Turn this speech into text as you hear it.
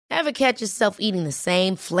Ever catch yourself eating the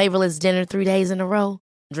same flavorless dinner 3 days in a row?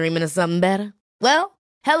 Dreaming of something better? Well,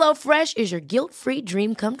 HelloFresh is your guilt-free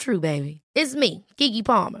dream come true, baby. It's me, Keke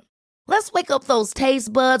Palmer. Let's wake up those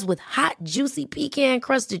taste buds with hot, juicy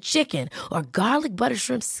pecan-crusted chicken or garlic butter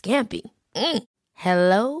shrimp scampi.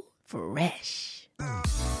 Hello Fresh.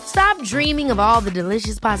 Stop dreaming of all the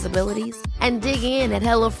delicious possibilities and dig in at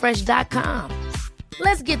HelloFresh.com.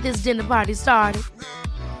 Let's get this dinner party started.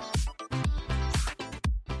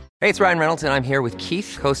 Hey, it's Ryan Reynolds, and I'm here with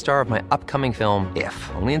Keith, co-star of my upcoming film,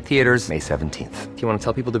 If, only in theaters May 17th. Do you want to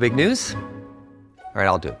tell people the big news? All right,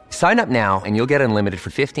 I'll do it. Sign up now and you'll get unlimited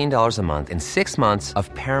for $15 a month and 6 months of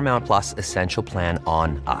Paramount Plus Essential Plan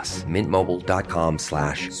on us.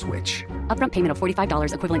 MintMobile.com/switch. Upfront payment of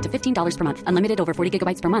 $45 equivalent to $15 per month. Unlimited over 40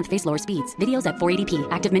 gigabytes per month. Face lower speeds. Videos at 480p.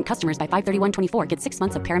 Active Mint customers by 531.24 get 6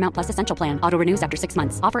 months of Paramount Plus Essential Plan. Auto renews after 6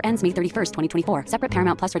 months. Offer ends May 31st, 2024. Separate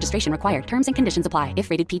Paramount Plus registration required. Terms and conditions apply if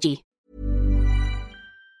rated PG.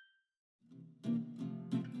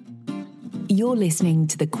 You're listening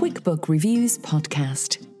to the QuickBook Reviews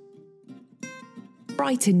podcast.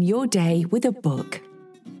 Brighten your day with a book.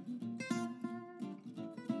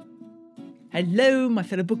 Hello, my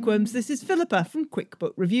fellow bookworms. This is Philippa from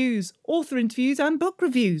QuickBook Reviews, author interviews and book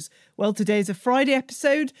reviews. Well, today's a Friday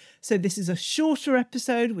episode, so this is a shorter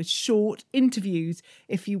episode with short interviews.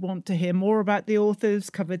 If you want to hear more about the authors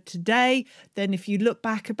covered today, then if you look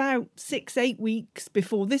back about 6-8 weeks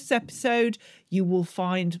before this episode, you will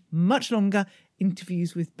find much longer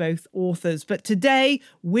interviews with both authors. But today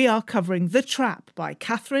we are covering The Trap by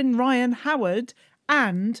Catherine Ryan Howard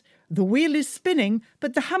and The Wheel is Spinning,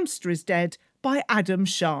 but the Hamster is Dead by Adam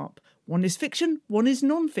Sharp. One is fiction, one is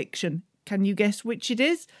non-fiction. Can you guess which it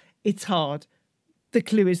is? It's hard. The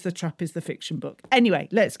clue is The Trap is the fiction book. Anyway,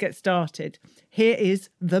 let's get started. Here is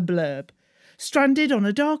the blurb. Stranded on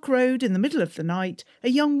a dark road in the middle of the night, a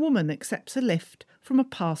young woman accepts a lift from a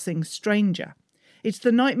passing stranger. It's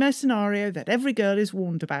the nightmare scenario that every girl is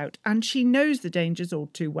warned about, and she knows the dangers all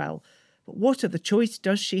too well. But what other choice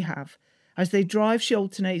does she have? As they drive, she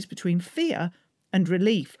alternates between fear and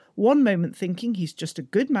relief. One moment thinking he's just a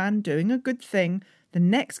good man doing a good thing, the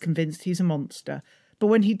next convinced he's a monster. But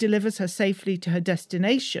when he delivers her safely to her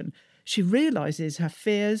destination, she realises her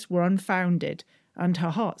fears were unfounded and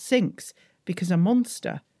her heart sinks because a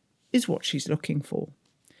monster is what she's looking for.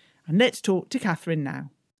 And let's talk to Catherine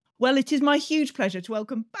now. Well, it is my huge pleasure to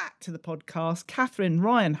welcome back to the podcast Catherine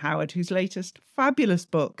Ryan Howard, whose latest fabulous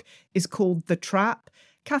book is called The Trap.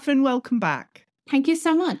 Catherine, welcome back. Thank you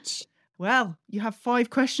so much. Well, you have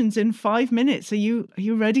 5 questions in 5 minutes. Are you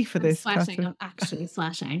ready for this, sweating. Catherine? I'm actually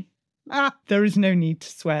sweating. There is no need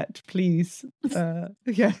to sweat, please. Yes.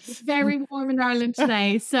 It's very warm in Ireland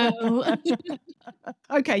today, so...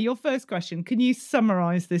 Okay, your first question. Can you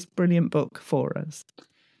summarise this brilliant book for us?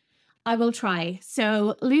 I will try.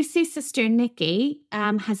 So Lucy's sister Nikki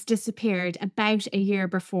has disappeared about a year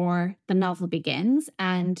before the novel begins,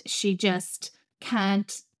 and she just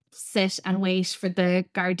can't sit and wait for the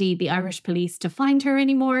Gardaí, the Irish police, to find her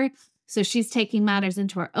anymore. So she's taking matters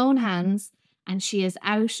into her own hands, and she is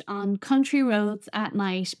out on country roads at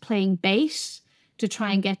night playing bait to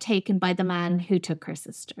try and get taken by the man who took her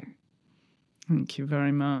sister. Thank you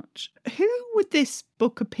very much. Who would this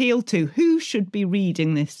book appeal to? Who should be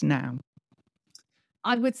reading this now?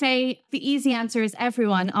 I would say the easy answer is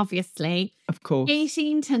everyone, obviously. Of course.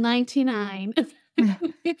 18 to 99.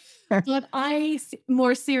 But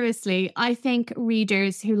more seriously, I think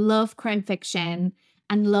readers who love crime fiction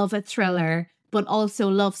and love a thriller, but also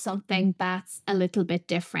love something that's a little bit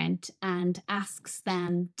different and asks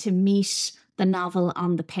them to meet the novel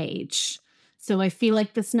on the page. So I feel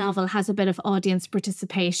like this novel has a bit of audience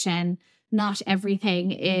participation. Not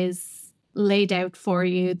everything is laid out for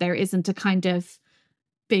you. There isn't a kind of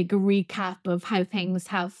big recap of how things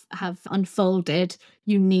have unfolded.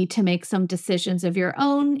 You need to make some decisions of your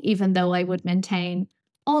own, even though I would maintain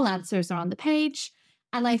all answers are on the page.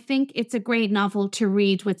 And I think it's a great novel to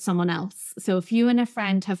read with someone else. So if you and a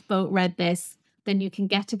friend have both read this, then you can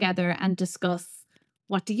get together and discuss,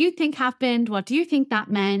 what do you think happened? What do you think that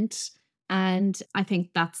meant? And I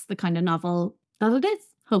think that's the kind of novel that it is,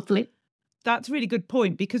 hopefully. That's a really good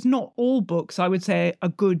point, because not all books, I would say, are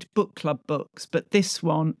good book club books, but this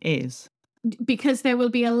one is. Because there will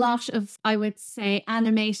be a lot of, I would say,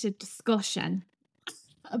 animated discussion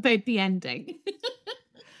about the ending.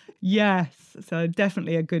 Yes, so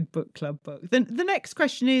definitely a good book club book. The next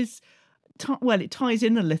question is, it ties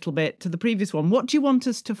in a little bit to the previous one. What do you want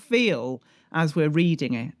us to feel as we're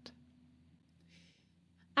reading it?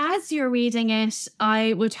 As you're reading it,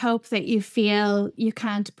 I would hope that you feel you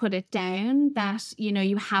can't put it down, that,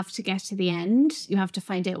 you have to get to the end. You have to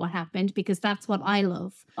find out what happened, because that's what I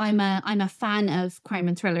love. I'm a fan of crime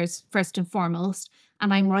and thrillers, first and foremost,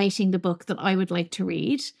 and I'm writing the book that I would like to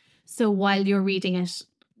read. So while you're reading it,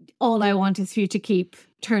 all I want is for you to keep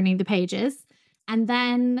turning the pages. And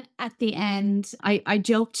then at the end, I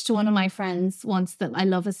joked to one of my friends once that I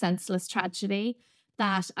love a senseless tragedy,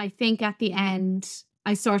 that I think at the end,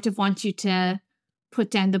 I sort of want you to put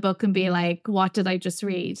down the book and be like, what did I just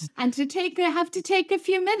read? And have to take a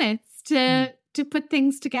few minutes to put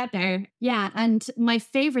things together. Yeah. And my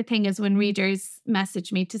favorite thing is when readers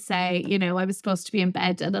message me to say, I was supposed to be in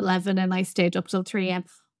bed at 11 and I stayed up till 3 a.m.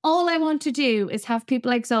 All I want to do is have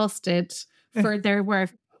people exhausted for their work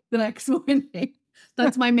the next morning.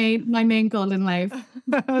 That's my main goal in life.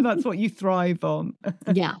 That's what you thrive on.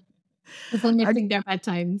 Yeah. If I'm missing their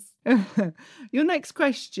bedtimes. Your next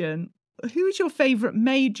question, who's your favourite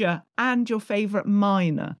major and your favourite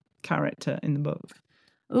minor character in the book?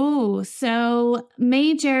 Oh, so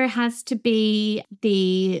major has to be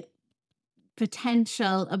the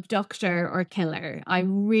potential abductor or killer. I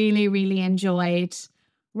really, really enjoyed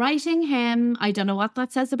writing him. I don't know what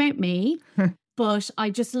that says about me. But I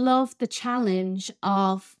just love the challenge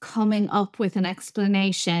of coming up with an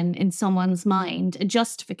explanation in someone's mind, a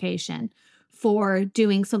justification for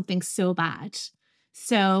doing something so bad.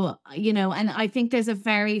 So, and I think there's a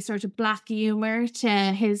very sort of black humor to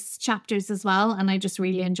his chapters as well. And I just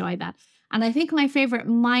really enjoy that. And I think my favorite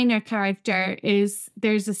minor character is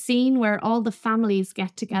there's a scene where all the families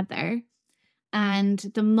get together and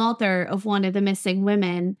the mother of one of the missing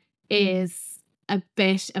women is a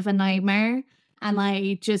bit of a nightmare. And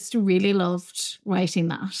I just really loved writing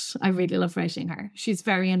that. I really love writing her. She's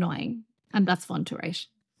very annoying and that's fun to write.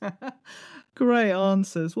 Great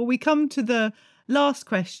answers. Well, we come to the last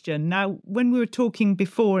question. Now, when we were talking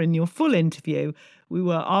before in your full interview, we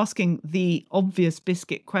were asking the obvious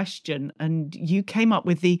biscuit question and you came up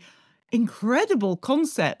with the incredible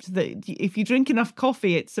concept that if you drink enough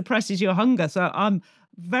coffee, it suppresses your hunger. So I'm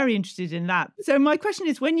very interested in that. So my question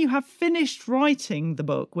is, when you have finished writing the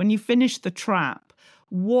book, when you finished The Trap,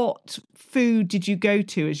 what food did you go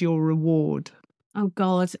to as your reward? Oh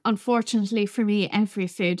God, unfortunately for me, every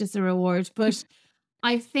food is a reward. But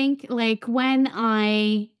I think like when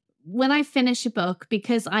I finish a book,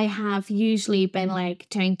 because I have usually been like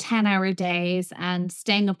doing 10-hour days and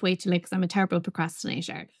staying up way too late because I'm a terrible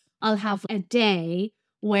procrastinator, I'll have a day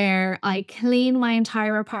where I clean my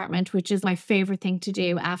entire apartment, which is my favorite thing to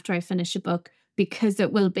do after I finish a book, because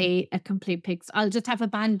it will be a complete pig. I'll just have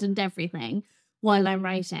abandoned everything while I'm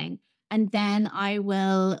writing. And then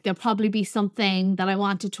there'll probably be something that I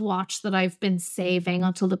wanted to watch that I've been saving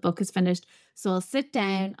until the book is finished. So I'll sit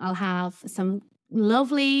down, I'll have some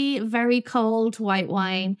lovely, very cold white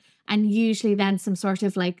wine, and usually then some sort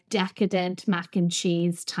of like decadent mac and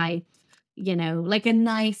cheese type, like a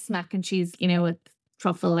nice mac and cheese, with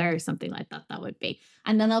truffle or something like that, that would be.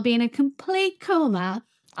 And then I'll be in a complete coma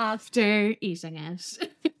after eating it.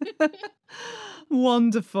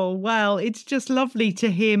 Wonderful. Well, it's just lovely to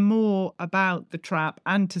hear more about The Trap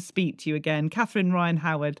and to speak to you again. Catherine Ryan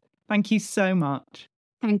Howard, thank you so much.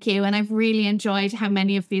 Thank you. And I've really enjoyed how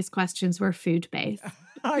many of these questions were food-based.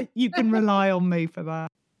 You can rely on me for that.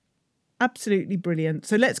 Absolutely brilliant.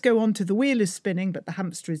 So let's go on to The Wheel is Spinning, but the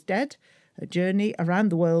Hamster is Dead. A Journey Around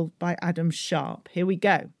the World by Adam Sharp. Here we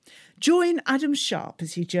go. Join Adam Sharp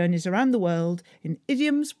as he journeys around the world in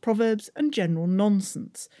idioms, proverbs and general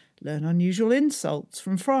nonsense. Learn unusual insults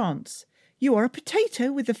from France. You are a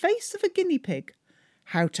potato with the face of a guinea pig.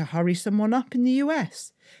 How to hurry someone up in the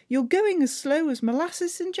US. You're going as slow as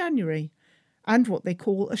molasses in January. And what they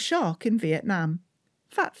call a shark in Vietnam.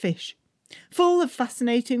 Fat fish. Full of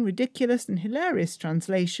fascinating, ridiculous and hilarious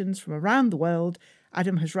translations from around the world,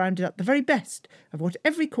 Adam has rounded up the very best of what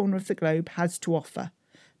every corner of the globe has to offer.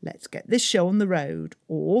 Let's get this show on the road.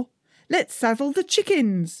 Or, let's saddle the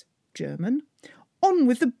chickens. German. On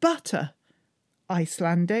with the butter.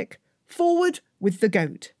 Icelandic. Forward with the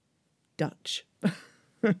goat. Dutch.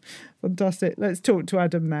 Fantastic. Let's talk to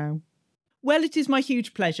Adam now. Well, it is my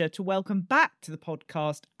huge pleasure to welcome back to the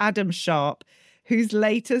podcast Adam Sharp, whose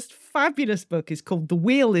latest fabulous book is called The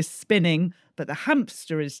Wheel is Spinning, but the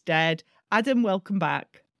Hamster is Dead. Adam, welcome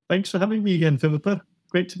back. Thanks for having me again, Philippa.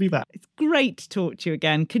 Great to be back. It's great to talk to you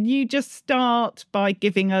again. Can you just start by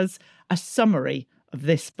giving us a summary of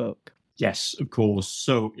this book? Yes, of course.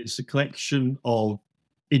 So it's a collection of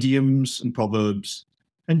idioms and proverbs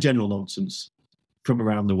and general nonsense from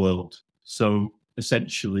around the world. So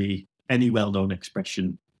essentially, any well-known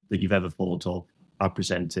expression that you've ever thought of, I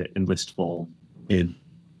present it in list form in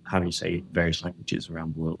how you say various languages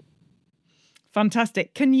around the world.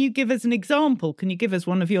 Fantastic. Can you give us an example? Can you give us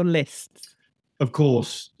one of your lists? Of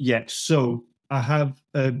course, yes. So I have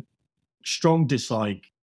a strong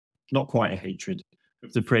dislike, not quite a hatred,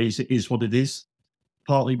 of the phrase "it is what it is,"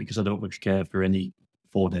 partly because I don't much care for any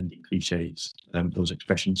forward-ending cliches, those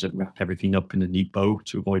expressions that wrap everything up in a neat bow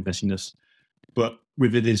to avoid messiness. But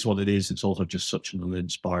with "it is what it is," it's also just such an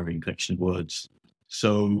uninspiring collection of words.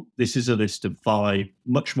 So this is a list of 5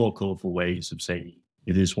 much more colourful ways of saying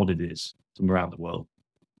 "it is what it is" from around the world.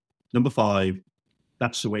 Number 5,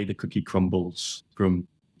 that's the way the cookie crumbles, from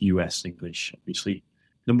US English, obviously.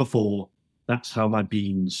 Number 4, that's how my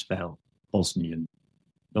beans fell, Bosnian.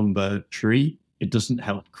 Number 3, it doesn't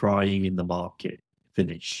help crying in the market,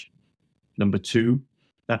 Finnish. Number 2,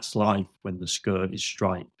 that's life when the skirt is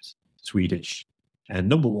striped, Swedish. And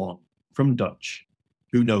number 1, from Dutch,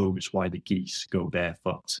 who knows why the geese go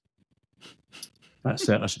barefoot? That's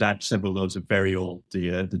I should add several of those are very old.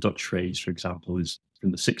 The Dutch phrase, for example, is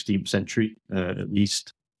from the 16th century, at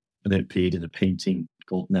least, and it appeared in a painting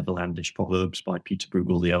called Netherlandish Proverbs by Peter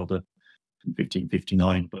Bruegel the Elder in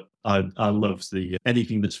 1559. But I love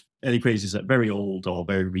any phrases that are very old or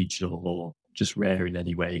very regional or just rare in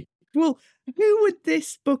any way. Well, who would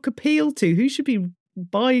this book appeal to? Who should be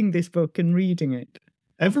buying this book and reading it?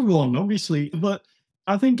 Everyone, obviously, but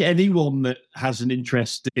I think anyone that has an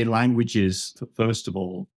interest in languages, first of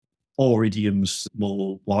all, or idioms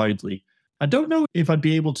more widely. I don't know if I'd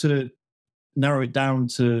be able to narrow it down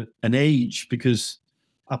to an age, because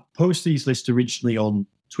I post these lists originally on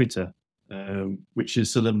Twitter, which is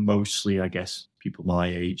sort of mostly, I guess, people my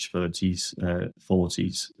age, 30s,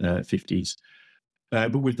 40s, 50s.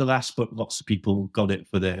 But with the last book, lots of people got it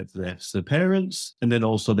for their sort of parents, and then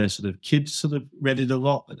also their sort of kids sort of read it a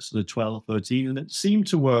lot at sort of 12, 13, and it seemed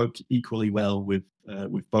to work equally well with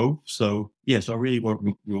both. So, yes, I really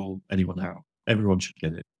won't rule anyone out. Everyone should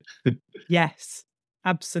get it. Yes,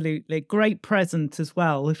 absolutely. Great present as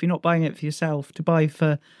well, if you're not buying it for yourself, to buy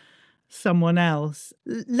for someone else.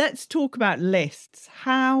 Let's talk about lists.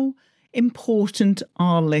 How important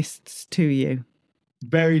are lists to you?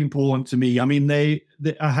 Very important to me. I mean,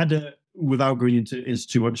 I had without going into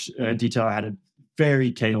too much detail, I had a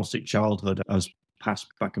very chaotic childhood. I was passed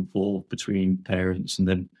back and forth between parents and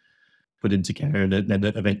then put into care, and then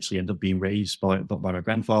eventually ended up being raised by my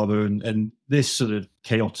grandfather. And this sort of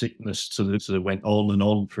chaoticness sort of went on and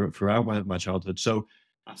on throughout my childhood. So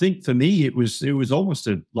I think for me, it was almost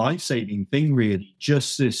a life-saving thing, really.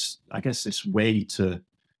 Just this, I guess, this way to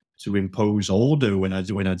impose order when I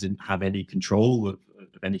didn't have any control of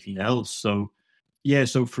anything else. So, yeah,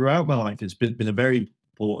 so throughout my life, it's been a very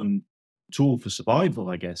important tool for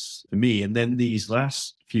survival, I guess, for me. And then these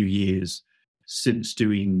last few years, since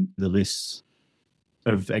doing the lists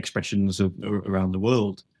of expressions around the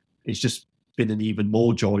world, it's just been an even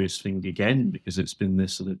more joyous thing again, because it's been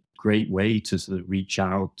this sort of great way to sort of reach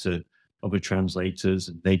out to other translators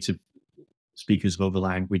and native speakers of other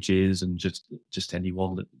languages, and just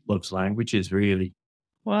anyone that loves languages, really.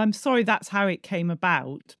 Well, I'm sorry that's how it came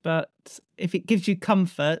about, but if it gives you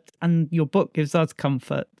comfort and your book gives us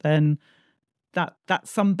comfort, then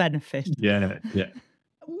that's some benefit. Yeah.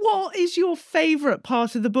 What is your favourite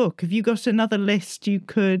part of the book? Have you got another list you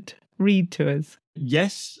could read to us?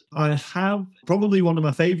 Yes, I have probably one of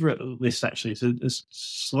my favourite lists, actually. It's a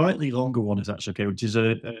slightly longer one, if that's okay, which is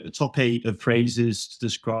a top 8 of phrases to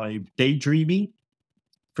describe daydreaming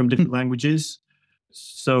from different languages.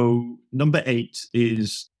 So number 8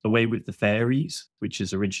 is Away with the Fairies, which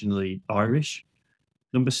is originally Irish.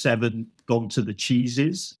 Number 7, Gone to the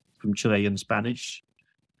Cheeses, from Chilean Spanish.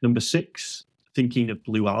 Number 6, Thinking of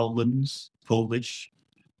Blue Almonds, Polish.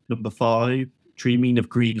 Number 5, Dreaming of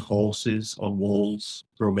Green Horses on Walls,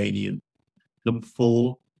 Romanian. Number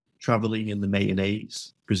 4, Traveling in the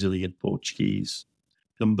Mayonnaise, Brazilian Portuguese.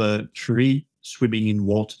 Number 3, Swimming in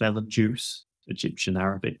Watermelon Juice, Egyptian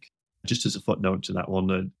Arabic. Just as a footnote to that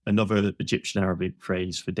one, another Egyptian Arabic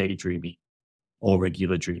phrase for daydreaming or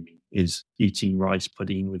regular dreaming is eating rice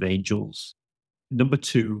pudding with angels. Number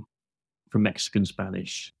 2, from Mexican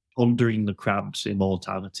Spanish, Pondering the Crab's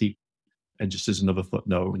Immortality. And just as another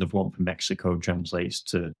footnote, another one from Mexico translates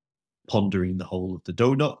to Pondering the Whole of the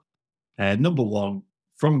Donut. And number 1,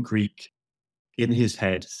 from Greek, In his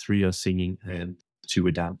head 3 are singing and 2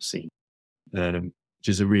 are dancing. Which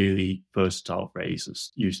is a really versatile phrase.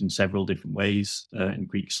 It's used in several different ways in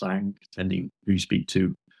Greek slang, depending who you speak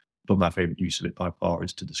to. But my favourite use of it by far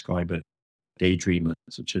is to describe a daydreamer.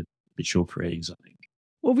 Such a visual phrase, I think.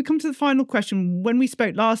 Well, we come to the final question. When we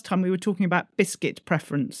spoke last time, we were talking about biscuit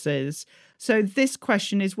preferences. So this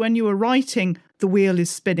question is, when you were writing The wheel is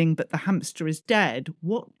spinning, but the hamster is dead.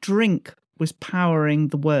 What drink was powering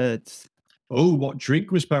the words? Oh, what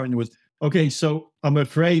drink was powering the words? Okay, so I'm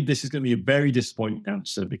afraid this is going to be a very disappointing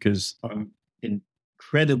answer because I'm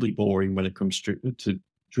incredibly boring when it comes to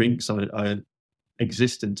drinks. I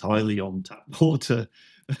exist entirely on tap water.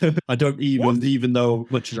 I don't even though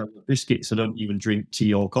much as I love biscuits, I don't even drink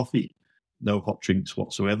tea or coffee. No hot drinks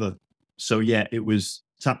whatsoever. So yeah, it was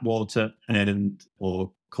tap water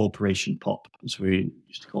or Corporation Pop, as we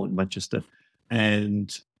used to call it in Manchester.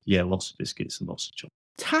 And yeah, lots of biscuits and lots of chocolate.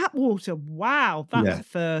 Tap water. Wow, that's a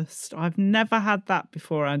first. I've never had that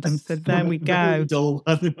before, Adam. So there we go. Dull,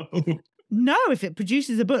 I know. No, if it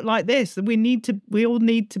produces a book like this, then we all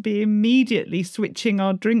need to be immediately switching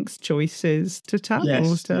our drinks choices to tap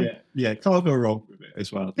water. Yeah, can't go wrong with it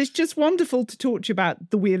as well. It's just wonderful to talk to you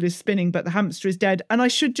about The Wheel is Spinning, but the Hamster is Dead. And I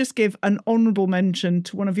should just give an honourable mention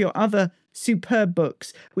to one of your other superb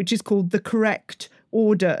books, which is called The Correct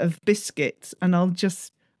Order of Biscuits. And I'll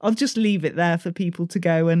just leave it there for people to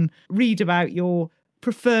go and read about your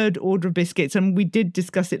preferred order of biscuits. And we did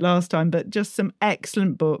discuss it last time, but just some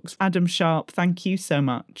excellent books. Adam Sharp, thank you so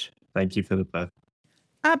much. Thank you, Philippa.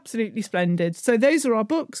 Absolutely splendid. So those are our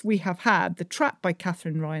books. We have had The Trap by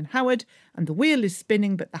Catherine Ryan Howard and The Wheel is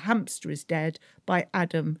Spinning, but the Hamster is Dead by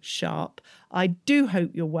Adam Sharp. I do hope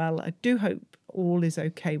you're well. I do hope all is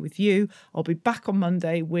okay with you. I'll be back on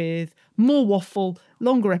Monday with more waffle,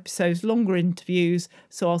 longer episodes, longer interviews.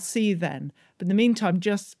 So I'll see you then. But in the meantime,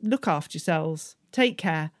 just look after yourselves. Take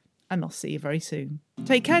care, and I'll see you very soon.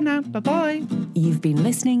 Take care now. Bye-bye. You've been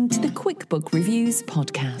listening to the Quick Book Reviews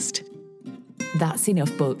podcast. That's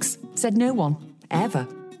enough books, said no one, ever.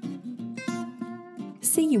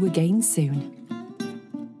 See you again soon.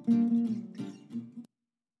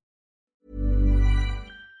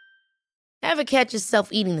 Ever catch yourself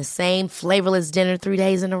eating the same flavorless dinner 3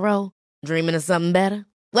 days in a row? Dreaming of something better?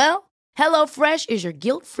 Well, HelloFresh is your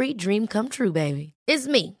guilt-free dream come true, baby. It's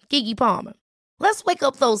me, Keke Palmer. Let's wake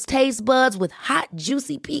up those taste buds with hot,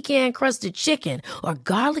 juicy pecan-crusted chicken or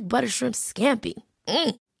garlic butter shrimp scampi.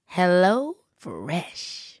 Hello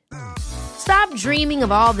Fresh. Stop dreaming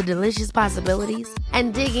of all the delicious possibilities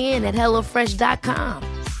and dig in at HelloFresh.com.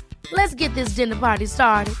 Let's get this dinner party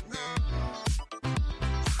started.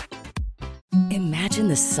 Imagine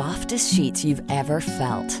the softest sheets you've ever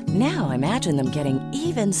felt. Now imagine them getting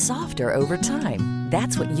even softer over time.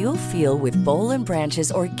 That's what you'll feel with Boll &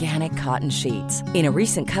 Branch's organic cotton sheets. In a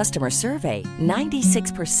recent customer survey,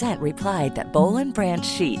 96% replied that Boll & Branch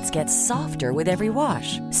sheets get softer with every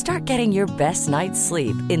wash. Start getting your best night's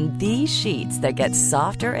sleep in these sheets that get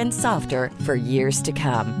softer and softer for years to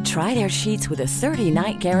come. Try their sheets with a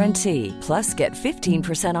 30-night guarantee. Plus, get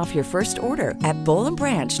 15% off your first order at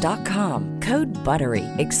bollandbranch.com. Code BUTTERY.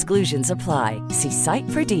 Exclusions apply. See site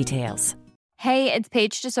for details. Hey, it's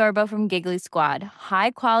Paige DeSorbo from Giggly Squad.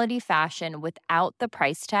 High quality fashion without the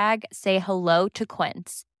price tag. Say hello to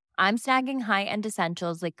Quince. I'm snagging high-end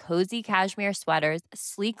essentials like cozy cashmere sweaters,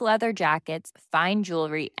 sleek leather jackets, fine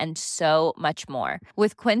jewelry, and so much more.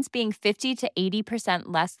 With Quince being 50 to 80%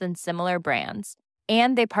 less than similar brands.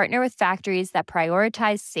 And they partner with factories that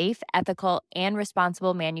prioritize safe, ethical, and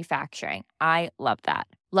responsible manufacturing. I love that.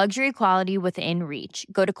 Luxury quality within reach.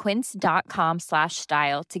 Go to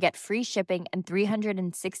quince.com/style to get free shipping and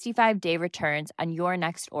 365-day returns on your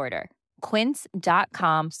next order.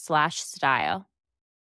 Quince.com/style.